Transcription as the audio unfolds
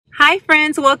Hi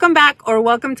friends, welcome back or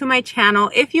welcome to my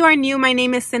channel. If you are new, my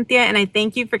name is Cynthia and I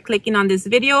thank you for clicking on this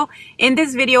video. In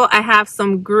this video, I have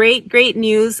some great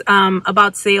news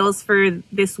about sales for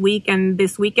this week and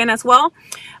this weekend as well.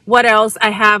 What else?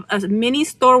 I have a mini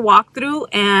store walkthrough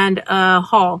and a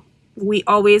haul. We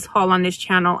always haul on this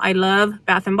channel. I love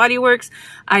Bath and Body Works.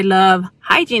 I love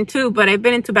hygiene too, but I've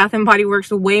been into Bath and Body Works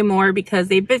way more because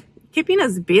they've been keeping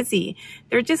us busy.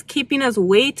 They're just keeping us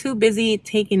way too busy,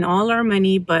 taking all our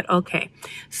money, but okay.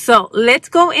 So let's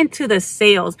go into the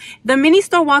sales. The mini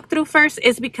store walkthrough first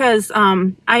is because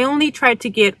I only tried to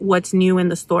get what's new in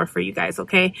the store for you guys,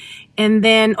 okay? And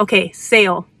then, okay,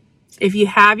 sale. If you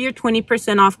have your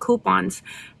 20% off coupons,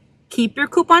 keep your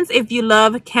coupons if you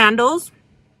love candles,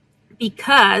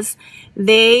 because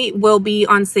they will be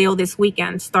on sale this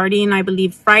weekend, starting, I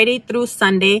believe, Friday through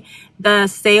Sunday. The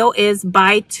sale is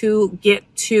buy two, get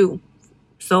two.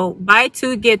 So buy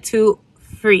two, get two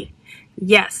free.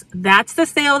 Yes, that's the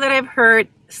sale that I've heard.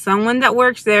 Someone that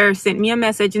works there sent me a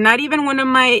message, not even one of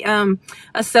my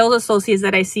sales associates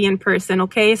that I see in person,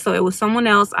 okay? So it was someone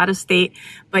else out of state.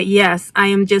 But yes, I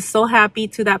am just so happy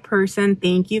to that person.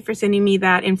 Thank you for sending me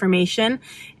that information.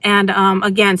 And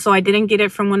again, so I didn't get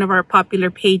it from one of our popular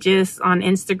pages on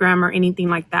Instagram or anything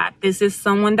like that. This is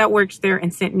someone that works there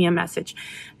and sent me a message.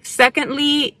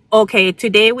 Secondly, okay,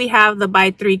 today we have the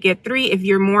buy three, get three. If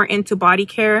you're more into body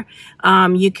care,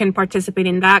 you can participate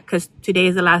in that because today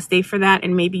is the last day for that,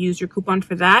 and maybe use your coupon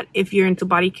for that if you're into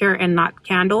body care and not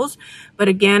candles. But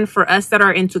again, for us that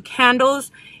are into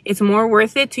candles, it's more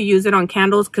worth it to use it on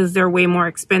candles because they're way more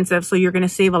expensive. So you're going to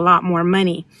save a lot more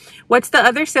money. What's the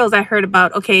other sales I heard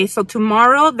about? Okay, so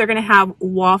tomorrow they're going to have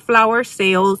wallflower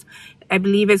sales. I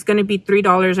believe it's going to be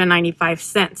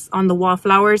 $3.95 on the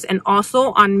wallflowers, and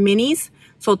also on minis.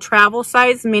 So travel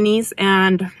size minis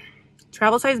and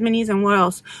what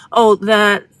else? Oh,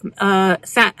 the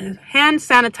hand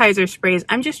sanitizer sprays.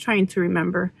 I'm just trying to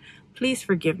remember. Please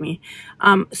forgive me.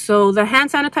 So the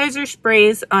hand sanitizer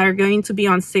sprays are going to be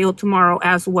on sale tomorrow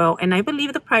as well. And I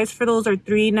believe the price for those are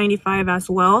 $3.95 as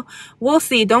well. We'll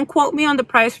see. Don't quote me on the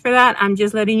price for that. I'm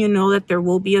just letting you know that there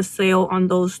will be a sale on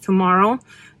those tomorrow.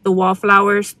 The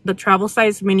wallflowers, the travel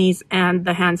size minis, and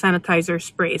the hand sanitizer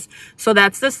sprays. So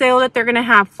that's the sale that they're going to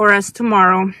have for us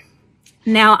tomorrow.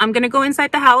 Now I'm going to go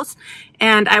inside the house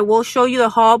and I will show you the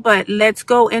haul, but let's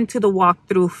go into the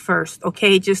walkthrough first,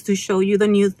 okay? Just to show you the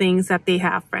new things that they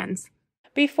have, friends.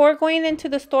 Before going into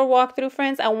the store walkthrough,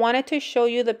 friends, I wanted to show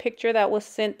you the picture that was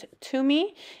sent to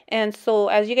me. And so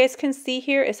as you guys can see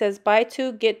here, it says buy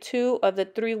two, get two of the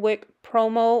 3-week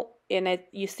promo. And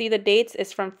you see the dates.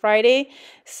 It's from Friday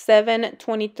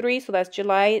 7/23, so that's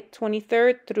July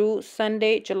 23rd through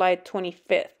Sunday July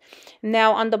 25th.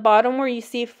 Now on the bottom where you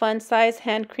see fun size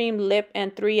hand cream, lip,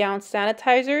 and 3-ounce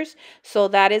sanitizers, so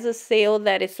that is a sale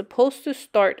that is supposed to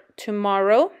start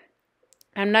tomorrow.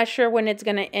 I'm not sure when it's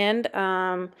gonna end,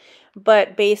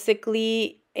 but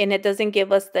basically, and it doesn't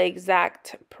give us the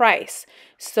exact price.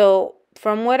 So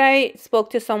from what I spoke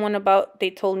to someone about, they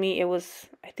told me it was,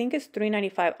 I think it's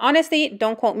 $3.95. Honestly,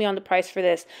 don't quote me on the price for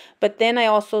this. But then I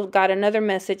also got another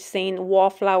message saying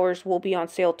wallflowers will be on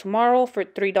sale tomorrow for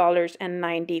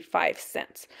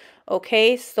 $3.95.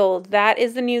 Okay, so that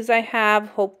is the news I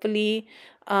have. Hopefully,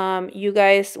 you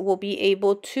guys will be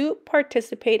able to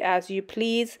participate as you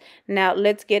please. Now,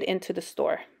 let's get into the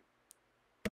store.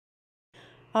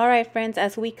 All right, friends,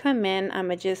 as we come in, I'm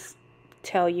going to just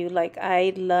tell you, like,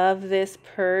 I love this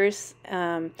purse.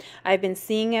 I've been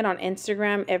seeing it on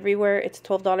Instagram everywhere. It's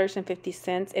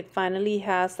 $12.50. It finally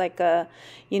has like a,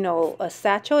 you know, a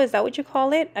satchel. Is that what you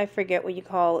call it? I forget what you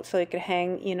call it, so it could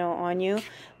hang, you know, on you.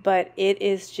 But it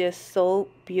is just so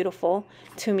beautiful,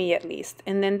 to me at least.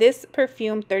 And then this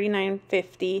perfume,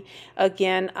 $39.50.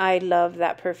 Again, I love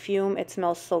that perfume. It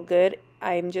smells so good.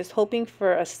 I'm just hoping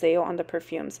for a sale on the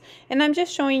perfumes. And I'm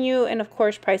just showing you, and of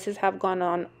course prices have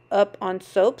gone up on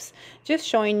soaps. Just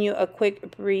showing you a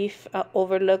quick brief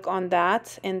overlook on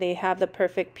that. And they have the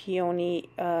Perfect Peony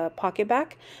pocket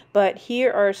back. But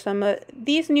here are some of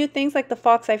these new things, like the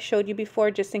Fox I've showed you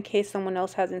before, just in case someone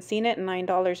else hasn't seen it.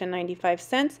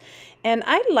 $9.95. And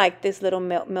I like this little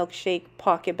milkshake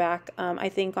pocket back. I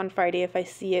think on Friday, if I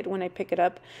see it when I pick it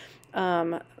up,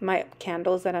 my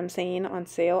candles that I'm saying on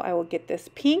sale, I will get this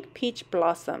Pink Peach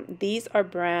Blossom. These are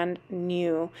brand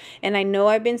new, and I know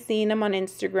I've been seeing them on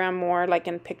Instagram more, like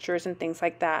in pictures and things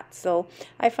like that. So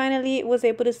I finally was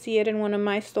able to see it in one of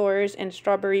my stores. And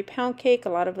Strawberry Pound Cake, a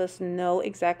lot of us know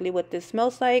exactly what this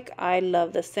smells like. I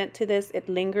love the scent to this. It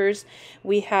lingers.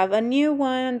 We have a new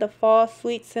one, the Fall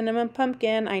Sweet Cinnamon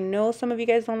Pumpkin. I know some of you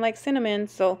guys don't like cinnamon,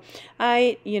 so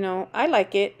I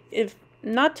like it, if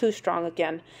not too strong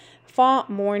again. fall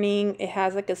morning. It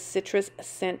has like a citrus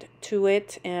scent to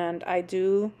it, and I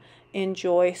do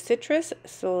enjoy citrus.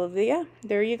 So yeah,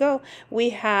 there you go.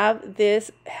 We have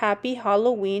this Happy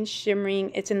Halloween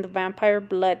shimmering, it's in the Vampire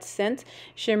Blood scent,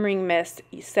 shimmering mist,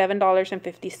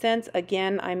 $7.50.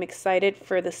 Again, I'm excited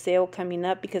for the sale coming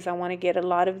up because I want to get a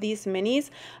lot of these minis.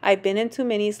 I've been into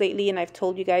minis lately, and I've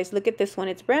told you guys, look at this one,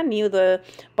 it's brand new, the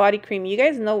body cream. You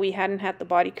guys know we hadn't had the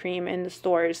body cream in the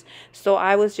stores, so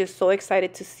I was just so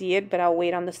excited to see it, but I'll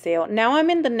wait on the sale. Now I'm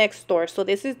in the next store. So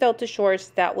this is Delta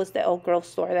Shores. That was the Elk Grove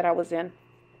store that I was in.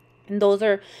 And those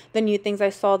are the new things I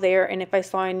saw there. And if I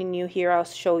saw any new here, I'll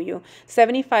show you.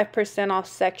 75% off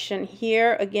section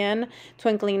here. Again,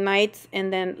 Twinkling Nights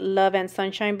and then Love and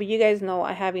Sunshine. But you guys know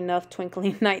I have enough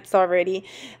Twinkling Nights already.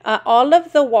 All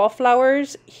of the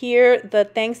wallflowers here, the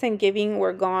Thanksgiving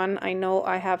were gone. I know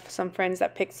I have some friends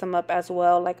that picked some up as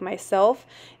well, like myself.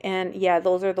 And yeah,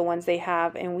 those are the ones they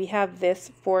have. And we have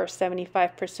this for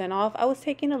 75% off. I was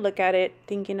taking a look at it,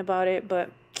 thinking about it, but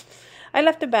I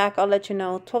left it back. I'll let you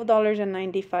know.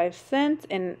 $12.95.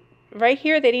 And right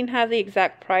here, they didn't have the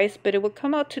exact price, but it would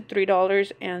come out to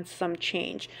 $3 and some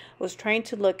change. I was trying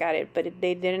to look at it, but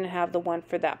they didn't have the one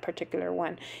for that particular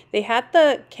one. They had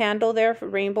the candle there for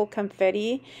rainbow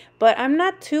confetti, but I'm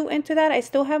not too into that. I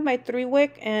still have my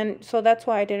 3-wick, and so that's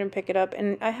why I didn't pick it up.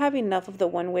 And I have enough of the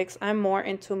 1-wicks. I'm more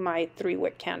into my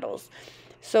 3-wick candles.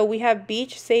 So we have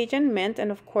Beach, Sage, and Mint.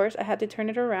 And of course, I had to turn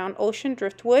it around. Ocean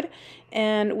Driftwood.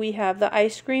 And we have the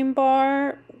Ice Cream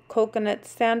Bar, Coconut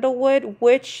Sandalwood,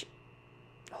 which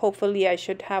hopefully I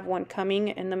should have one coming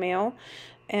in the mail.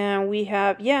 And we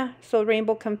have, yeah, so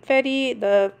Rainbow Confetti,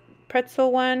 the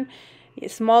pretzel one.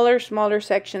 Smaller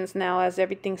sections now as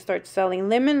everything starts selling.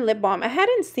 Lemon Lip Balm. I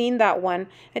hadn't seen that one.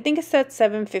 I think it said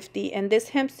 $7.50. And this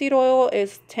hemp seed oil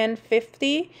is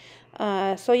 $10.50.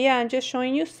 So yeah, I'm just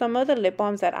showing you some of the lip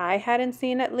balms that I hadn't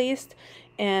seen at least.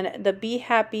 And the Be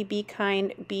Happy, Be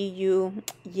Kind, Be You.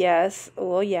 Yes.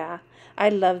 Oh yeah. I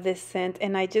love this scent,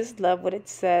 and I just love what it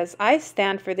says. I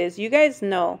stand for this. You guys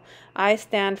know I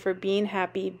stand for being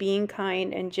happy, being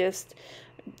kind, and just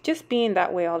being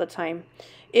that way all the time.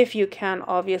 If you can,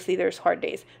 obviously there's hard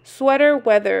days. Sweater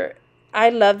Weather. I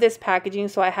love this packaging,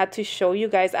 so I had to show you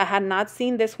guys. I had not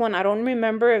seen this one. I don't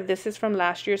remember if this is from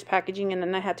last year's packaging, and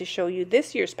then I had to show you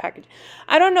this year's package.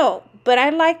 I don't know, but I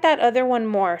like that other one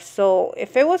more. So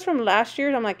if it was from last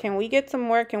year, I'm like, can we get some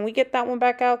more? Can we get that one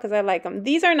back out? Because I like them.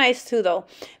 These are nice too, though.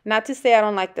 Not to say I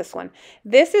don't like this one.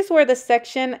 This is where the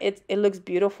section, it looks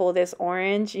beautiful. This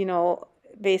orange, you know,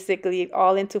 basically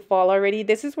all into fall already.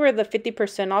 This is where the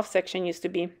 50% off section used to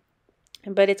be,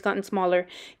 but it's gotten smaller.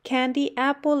 Candy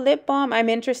Apple Lip Balm. I'm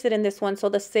interested in this one, so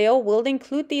the sale will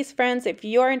include these, friends. If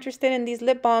you are interested in these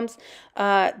lip balms,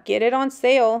 get it on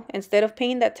sale instead of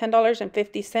paying that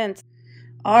 $10.50.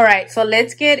 All right, so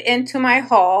let's get into my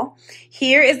haul.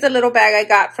 Here is the little bag I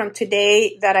got from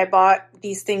today that I bought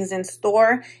these things in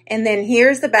store. And then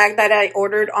here's the bag that I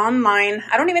ordered online.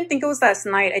 I don't even think it was last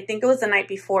night. I think it was the night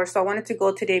before. So I wanted to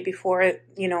go today before it,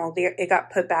 you know, it got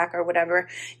put back or whatever.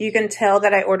 You can tell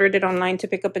that I ordered it online to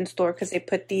pick up in store because they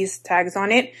put these tags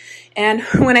on it. And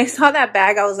when I saw that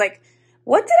bag, I was like,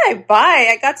 what did I buy?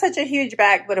 I got such a huge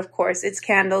bag, but of course it's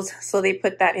candles, so they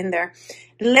put that in there.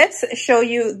 Let's show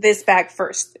you this bag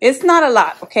first. It's not a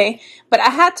lot, okay? But I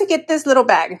had to get this little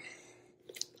bag.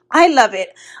 I love it.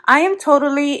 I am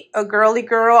totally a girly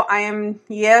girl.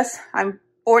 Yes, I'm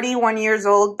 41 years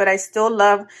old, but I still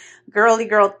love girly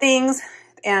girl things.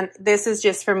 And this is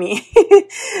just for me.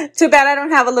 Too bad I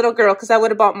don't have a little girl because I would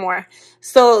have bought more.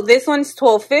 So this one's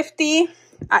 $12.50.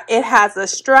 It has a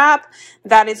strap.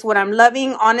 That is what I'm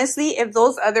loving. Honestly, if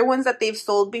those other ones that they've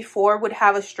sold before would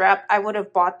have a strap, I would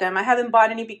have bought them. I haven't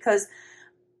bought any because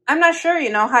I'm not sure,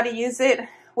 you know, how to use it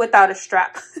without a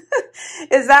strap.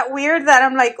 Is that weird that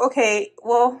I'm like, okay,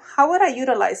 well, how would I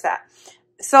utilize that?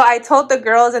 So I told the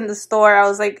girls in the store, I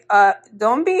was like,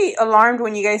 don't be alarmed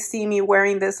when you guys see me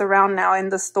wearing this around now in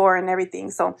the store and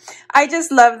everything. So I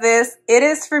just love this. It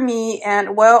is for me,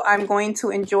 and well, I'm going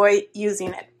to enjoy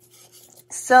using it.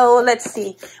 So let's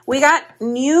see. We got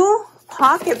new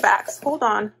pocket bags. Hold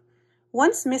on.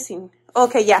 One's missing.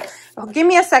 Okay, yeah. Oh, give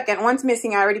me a second. One's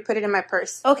missing. I already put it in my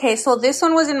purse. Okay, so this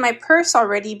one was in my purse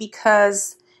already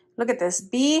because look at this.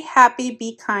 Be happy,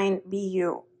 be kind, be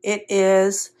you. It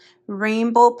is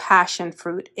rainbow passion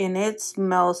fruit, and it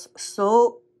smells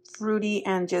so fruity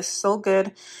and just so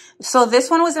good. So this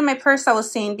one was in my purse, I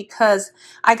was saying, because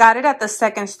I got it at the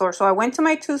second store. So I went to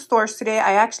my 2 stores today.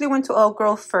 I actually went to Elk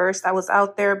Grove first. I was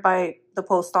out there by the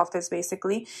post office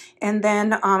basically, and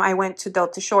then I went to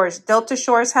Delta Shores. Delta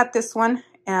Shores had this one,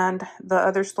 and the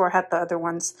other store had the other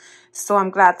ones. So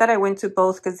I'm glad that I went to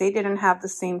both because they didn't have the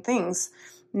same things.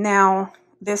 Now,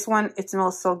 this one, it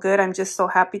smells so good. I'm just so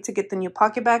happy to get the new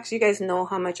pocket bags. You guys know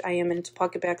how much I am into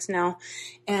pocket bags now.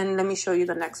 And let me show you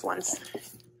the next ones.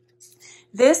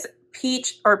 This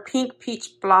peach or pink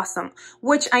peach blossom,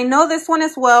 which I know this one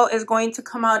as well is going to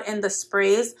come out in the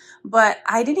sprays, but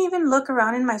I didn't even look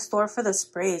around in my store for the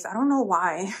sprays. I don't know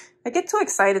why. I get too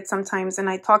excited sometimes and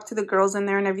I talk to the girls in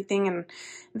there and everything and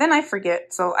then I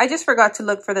forget. So I just forgot to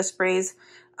look for the sprays.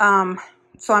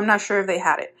 So I'm not sure if they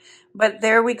had it, but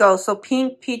there we go. So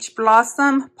pink peach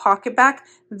blossom pocket bag.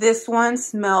 This one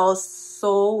smells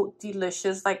so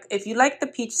delicious. Like if you like the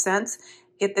peach scents,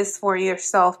 get this for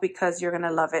yourself because you're going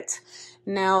to love it.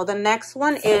 Now, the next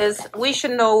one is, we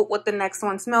should know what the next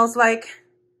one smells like.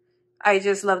 I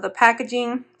just love the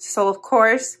packaging. So, of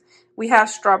course, we have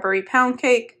strawberry pound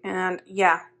cake. And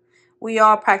yeah, we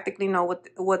all practically know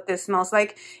what this smells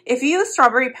like. If you use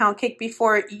strawberry pound cake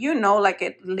before, you know, like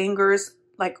it lingers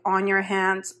like on your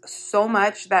hands so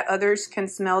much that others can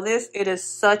smell this. It is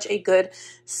such a good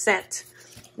scent.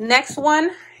 Next one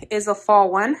is a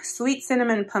fall one, sweet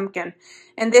cinnamon pumpkin.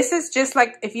 And this is just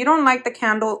like, if you don't like the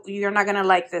candle, you're not going to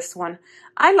like this one.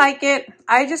 I like it.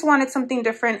 I just wanted something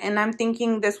different. And I'm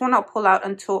thinking this one I'll pull out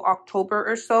until October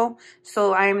or so.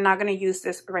 So I'm not going to use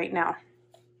this right now.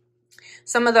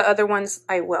 Some of the other ones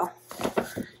I will.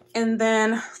 And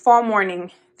then fall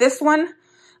morning. This one,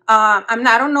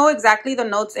 I don't know exactly the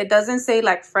notes. It doesn't say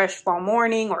like fresh fall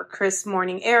morning or crisp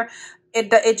morning air.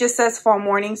 It just says fall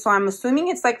morning, so I'm assuming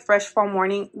it's like fresh fall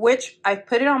morning, which I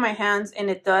put it on my hands and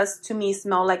it does to me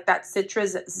smell like that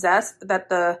citrus zest that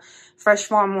the fresh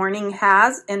fall morning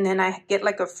has, and then I get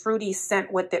like a fruity scent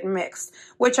with it mixed,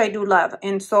 which I do love.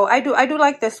 And so I do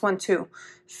like this one too.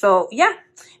 So yeah,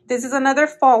 this is another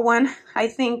fall one. I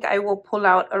think I will pull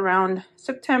out around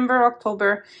September,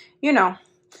 October, you know.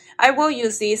 I will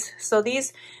use these. So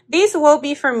these will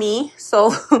be for me.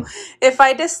 So if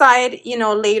I decide, you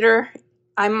know, later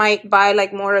I might buy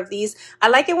like more of these. I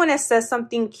like it when it says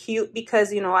something cute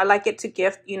because, you know, I like it to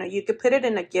gift. You know, you could put it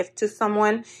in a gift to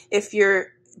someone if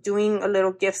you're doing a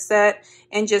little gift set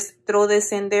and just throw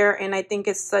this in there. And I think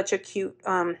it's such a cute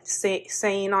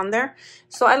saying on there.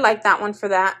 So I like that one for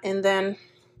that. And then,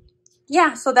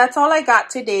 yeah, so that's all I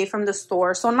got today from the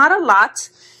store. So not a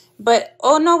lot, but,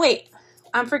 oh no, wait.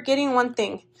 I'm forgetting one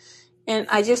thing, and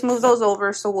I just moved those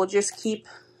over, so we'll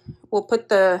put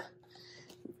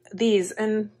these,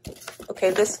 and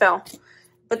okay, this fell.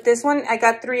 But this one, I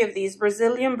got 3 of these,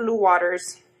 Brazilian blue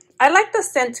waters. I like the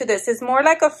scent to this. It's more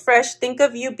like a fresh, think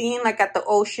of you being like at the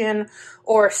ocean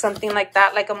or something like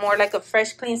that, like more like a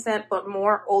fresh, clean scent, but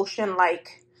more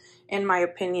ocean-like, in my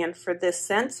opinion, for this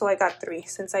scent. So I got 3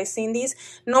 since I seen these.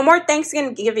 No more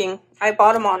Thanksgiving. I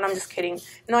bought them all. No, I'm just kidding.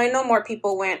 No, I know more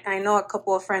people went. I know a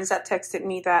couple of friends that texted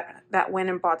me that went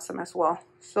and bought some as well.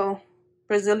 So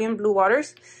Brazilian blue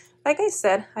waters. Like I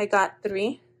said, I got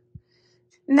 3.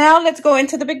 Now let's go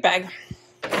into the big bag.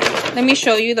 Let me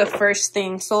show you the first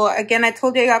thing. So again, I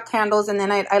told you I got candles, and then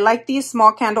I like these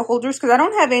small candle holders because I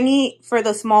don't have any for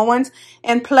the small ones.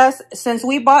 And plus, since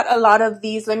we bought a lot of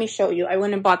these, let me show you. I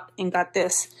went and bought and got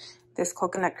this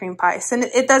coconut cream pie. So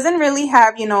it doesn't really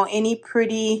have, you know, any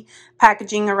pretty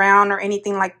packaging around or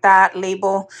anything like that,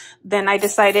 label. Then I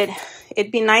decided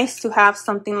it'd be nice to have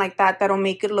something like that that'll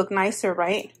make it look nicer,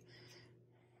 right?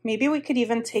 Maybe we could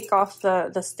even take off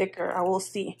the sticker. I will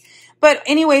see. But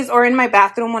anyways, or in my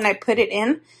bathroom when I put it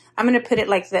in, I'm going to put it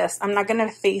like this. I'm not going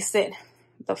to face it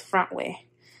the front way.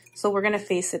 So we're going to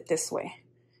face it this way.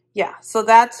 Yeah, so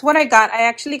that's what I got. I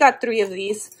actually got 3 of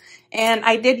these. And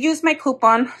I did use my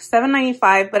coupon,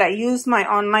 $7.95, but I used my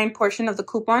online portion of the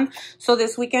coupon. So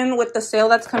this weekend with the sale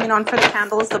that's coming on for the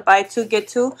candles, the buy 2, get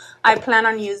 2, I plan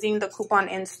on using the coupon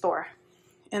in store.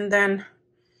 And then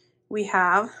we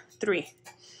have 3.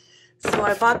 So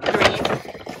I bought 3.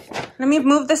 Let me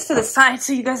move this to the side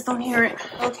so you guys don't hear it.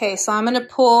 Okay, so I'm going to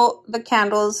pull the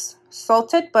candles.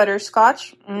 Salted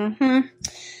butterscotch.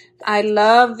 I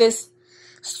love this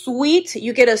sweet.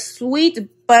 You get a sweet,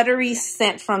 buttery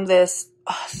scent from this.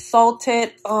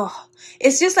 Salted. Oh,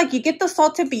 it's just like you get the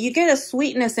salted, but you get a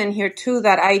sweetness in here too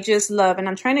that I just love. And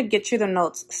I'm trying to get you the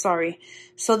notes. Sorry.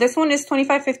 So this one is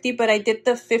 $25.50, but I did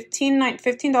the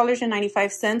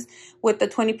 $15.95 with the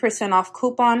 20% off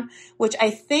coupon, which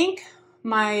I think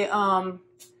my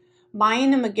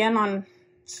buying them again on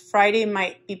Friday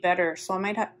might be better. So I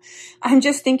might have, I'm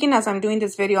just thinking as I'm doing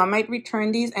this video, I might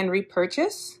return these and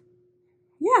repurchase.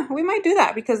 yeah, we might do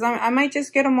that because I might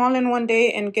just get them all in one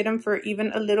day and get them for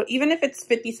even a little, even if it's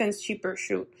 50 cents cheaper.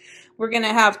 Shoot, we're going to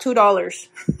have $2.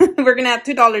 We're going to have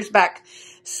 $2 back.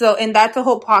 So, and that's a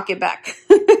whole pocket back.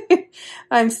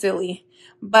 I'm silly.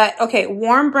 But okay,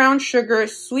 warm brown sugar,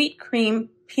 sweet cream,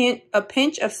 a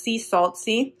pinch of sea salt,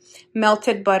 see?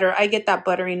 Melted butter. I get that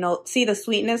buttery note. See the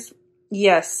sweetness?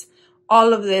 Yes.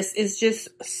 All of this is just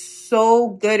so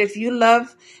good. If you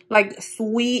love like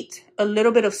sweet, a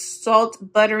little bit of salt,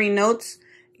 buttery notes,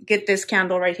 get this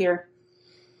candle right here.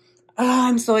 Oh,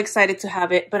 I'm so excited to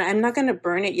have it, but I'm not going to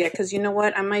burn it yet because you know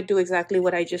what? I might do exactly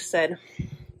what I just said.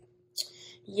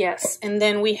 Yes, and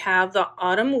then we have the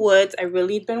Autumn Woods. I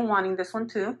really been wanting this one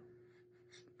too.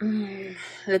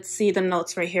 Let's see the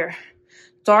notes right here.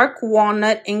 Dark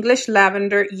walnut, English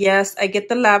lavender. Yes, I get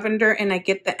the lavender and I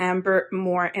get the amber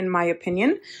more in my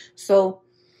opinion. So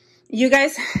you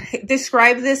guys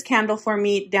describe this candle for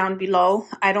me down below.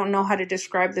 I don't know how to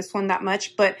describe this one that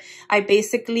much, but I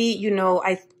basically, you know,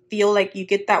 I feel like you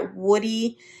get that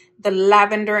woody, the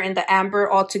lavender and the amber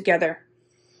all together.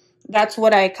 That's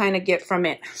what I kind of get from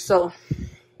it. So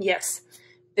yes,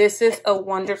 this is a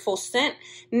wonderful scent.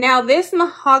 Now this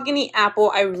mahogany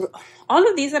apple, all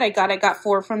of these that I got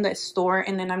 4 from the store,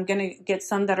 and then I'm gonna get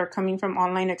some that are coming from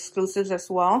online exclusives as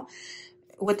well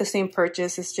with the same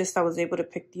purchase. It's just I was able to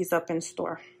pick these up in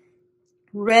store.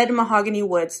 Red mahogany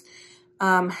woods.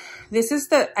 This is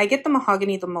I get the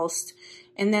mahogany the most,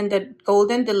 and then the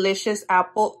golden delicious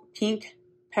apple pink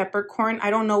peppercorn. I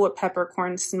don't know what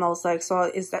peppercorn smells like, so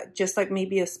is that just like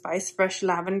maybe a spice? Fresh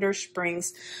lavender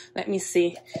springs. Let me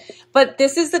see. But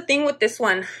this is the thing with this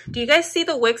one. Do you guys see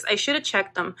the wicks? I should have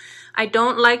checked them. I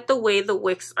don't like the way the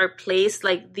wicks are placed.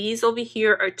 Like these over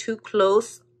here are too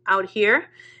close out here,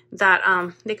 that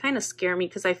they kind of scare me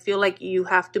because I feel like you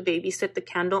have to babysit the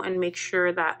candle and make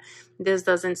sure that this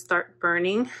doesn't start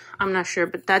burning. I'm not sure,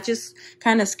 but that just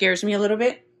kind of scares me a little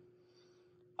bit.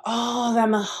 Oh, that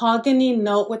mahogany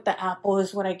note with the apple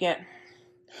is what I get.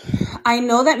 I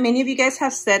know that many of you guys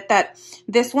have said that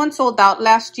this one sold out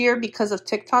last year because of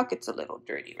TikTok. It's a little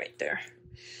dirty right there.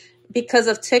 Because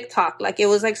of TikTok. Like it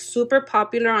was like super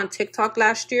popular on TikTok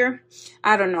last year.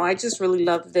 I don't know. I just really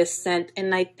love this scent.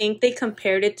 And I think they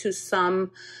compared it to some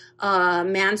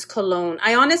man's cologne.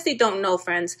 I honestly don't know,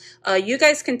 friends. You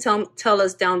guys can tell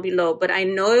us down below. But I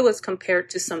know it was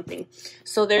compared to something.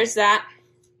 So there's that.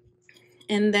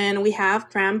 And then we have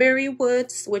Cranberry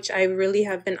Woods, which I really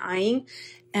have been eyeing.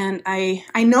 And I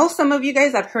know some of you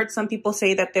guys, I've heard some people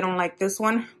say that they don't like this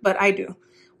one, but I do.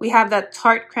 We have that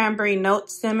tart cranberry note,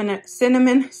 cinnamon.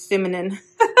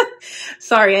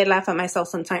 Sorry, I laugh at myself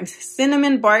sometimes.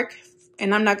 Cinnamon bark,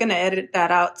 and I'm not going to edit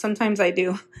that out. Sometimes I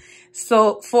do.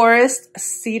 So forest,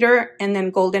 cedar, and then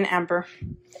golden amber.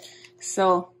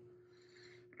 So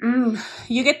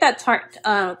you get that tart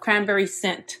cranberry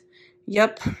scent.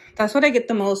 Yep, that's what I get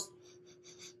the most.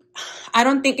 I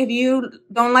don't think, if you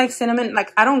don't like cinnamon,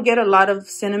 like I don't get a lot of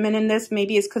cinnamon in this.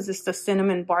 Maybe it's because it's the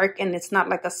cinnamon bark and it's not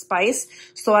like a spice.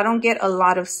 So I don't get a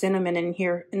lot of cinnamon in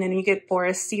here. And then you get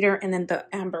forest, cedar, and then the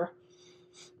amber.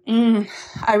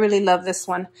 I really love this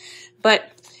one. But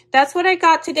that's what I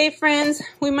got today, friends.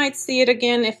 We might see it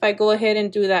again if I go ahead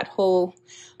and do that whole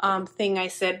thing I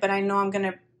said. But I know I'm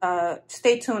going to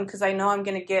stay tuned because I know I'm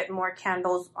going to get more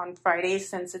candles on Friday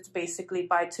since it's basically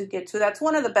buy two, get two. That's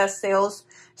one of the best sales.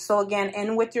 So again,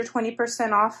 in with your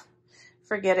 20% off.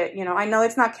 Forget it. You know, I know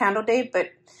it's not candle day, but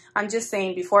I'm just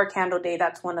saying before candle day,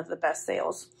 that's one of the best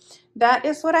sales. That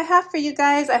is what I have for you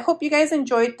guys. I hope you guys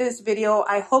enjoyed this video.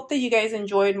 I hope that you guys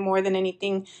enjoyed more than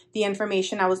anything the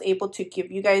information I was able to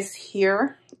give you guys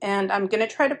here. And I'm going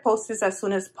to try to post this as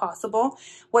soon as possible.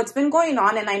 What's been going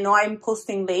on, and I know I'm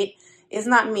posting late, is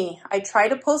not me. I try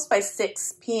to post by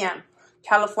 6 p.m.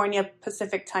 California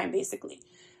Pacific time, basically.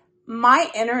 My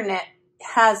internet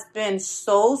has been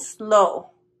so slow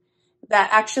that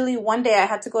actually one day I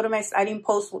had to go to I didn't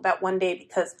post that one day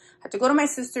because I had to go to my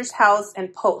sister's house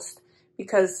and post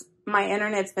because my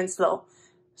internet's been slow.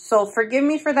 So forgive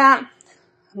me for that.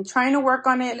 I'm trying to work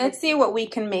on it. Let's see what we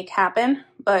can make happen.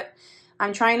 But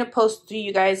I'm trying to post to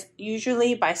you guys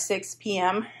usually by 6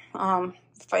 p.m.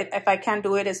 If I can't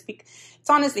do it, it's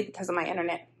honestly because of my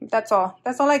internet. That's all.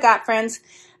 That's all I got, friends.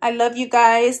 I love you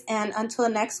guys. And until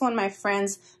the next one, my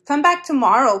friends, come back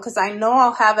tomorrow because I know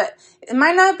I'll have it. It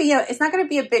might not be it's not going to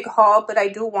be a big haul, but I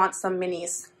do want some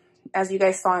minis, as you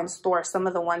guys saw in store, some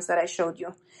of the ones that I showed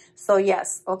you. So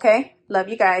yes, okay. Love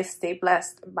you guys. Stay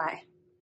blessed. Bye.